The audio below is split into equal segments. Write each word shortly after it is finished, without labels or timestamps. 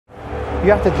You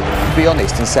have to be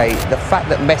honest and say the fact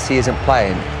that Messi isn't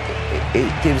playing, it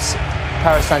gives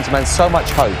Paris Saint-Germain so much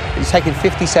hope. He's taken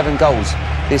 57 goals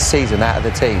this season out of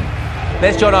the team.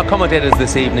 Let's join our commentators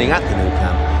this evening at the Nou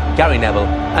Camp, Gary Neville,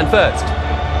 and first,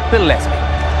 Bill Leslie.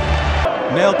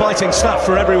 Nail-biting stuff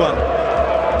for everyone.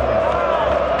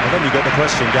 And then you get the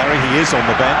question, Gary, he is on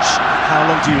the bench. How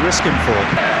long do you risk him for?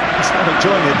 He's not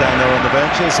enjoying it down there on the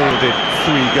benches. He did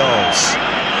 3 goals.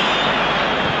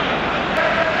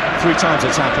 3 times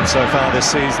it's happened so far this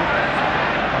season.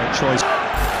 Right choice.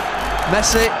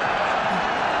 Messi,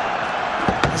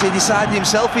 has he decided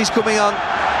himself he's coming on?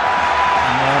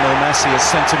 Lionel Messi has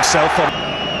sent himself on.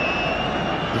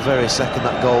 The very second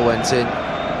that goal went in,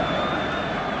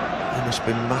 he must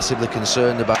be massively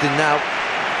concerned about it now.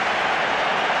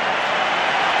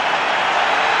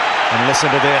 And listen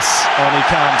to this, on he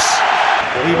comes.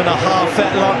 Even a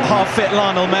half-fit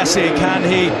Lionel Messi, can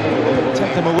he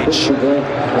take them away?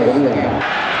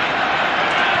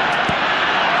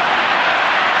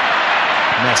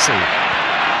 Messi.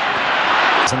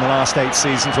 In the last 8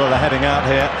 seasons, well, they're heading out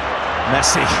here.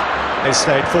 Messi has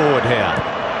stayed forward here.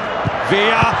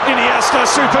 Villa, Iniesta,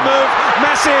 super move.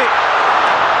 Messi,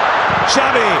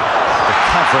 Xavi,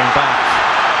 recovering back.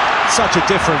 Such a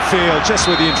different feel just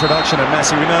with the introduction of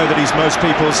Messi. We know that he's most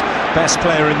people's best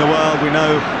player in the world. We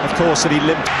know, of course, that he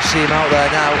limped. See him out there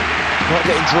now, not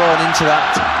getting drawn into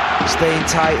that, staying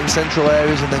tight in central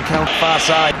areas and then count far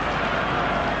side.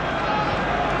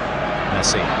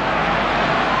 Messi.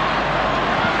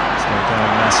 Still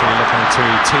going Messi, looking to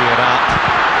tee it up.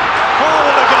 Oh,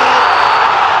 what a goal!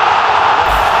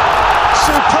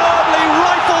 Superbly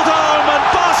rifled home, and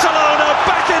Barcelona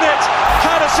back in it,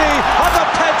 courtesy of the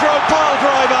Pedro pile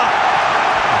driver.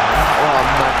 What a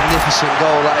magnificent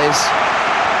goal that is.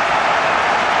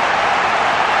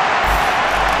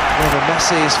 Whether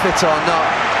Messi is fit or not,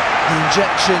 the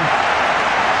injection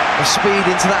of speed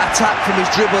into that attack from his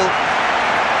dribble,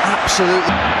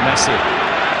 absolutely. Messi.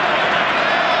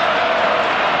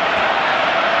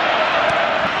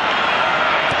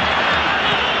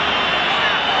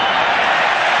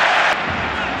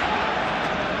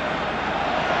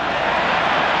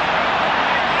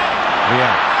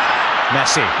 Yeah,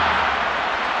 Messi.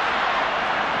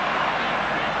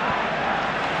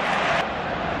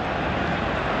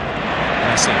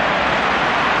 Messi.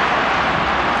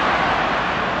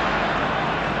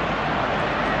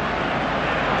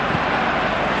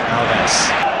 Alves.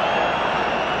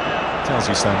 Tells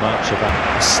you so much about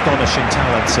astonishing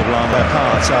talents of their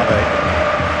parts, are they?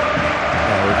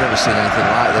 Oh, we've never seen anything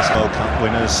like this. World Cup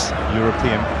winners,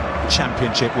 European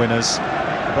Championship winners.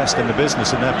 The best in the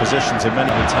business in their positions. In many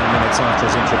 10 minutes after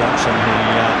his introduction, he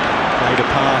played a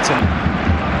part in.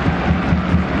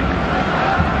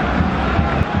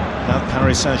 Now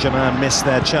Paris Saint-Germain missed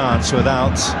their chance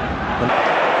without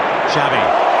Xavi.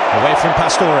 Away from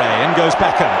Pastore, in goes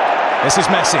Beckham. This is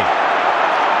Messi.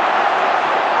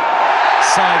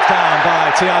 Side down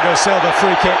by Thiago Silva,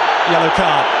 free kick, yellow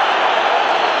card.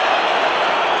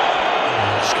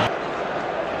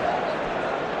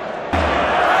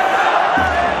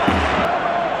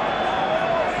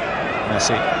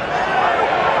 Messi.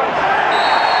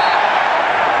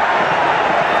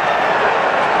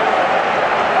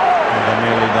 And they're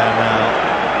nearly there now.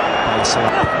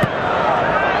 Barcelona.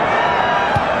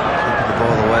 Keeping the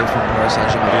ball away from Paris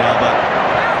Saint-Germain.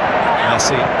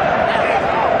 Messi.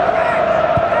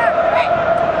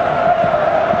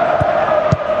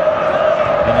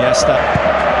 Iniesta.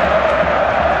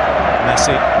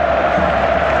 Messi.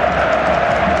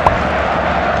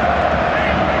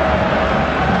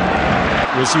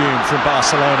 Resumed from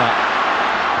Barcelona.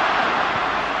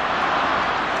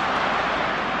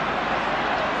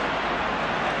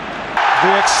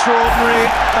 The extraordinary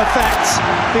effect,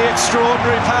 the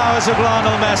extraordinary powers of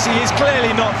Lionel Messi. He's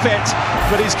clearly not fit,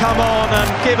 but he's come on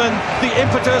and given the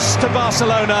impetus to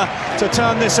Barcelona to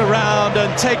turn this around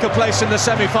and take a place in the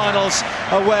semi-finals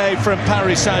away from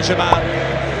Paris Saint-Germain.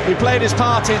 He played his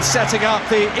part in setting up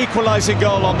the equalising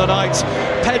goal on the night.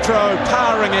 Pedro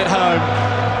powering it home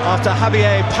after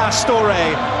Javier Pastore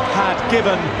had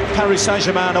given Paris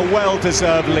Saint-Germain a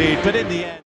well-deserved lead, but in the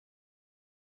end...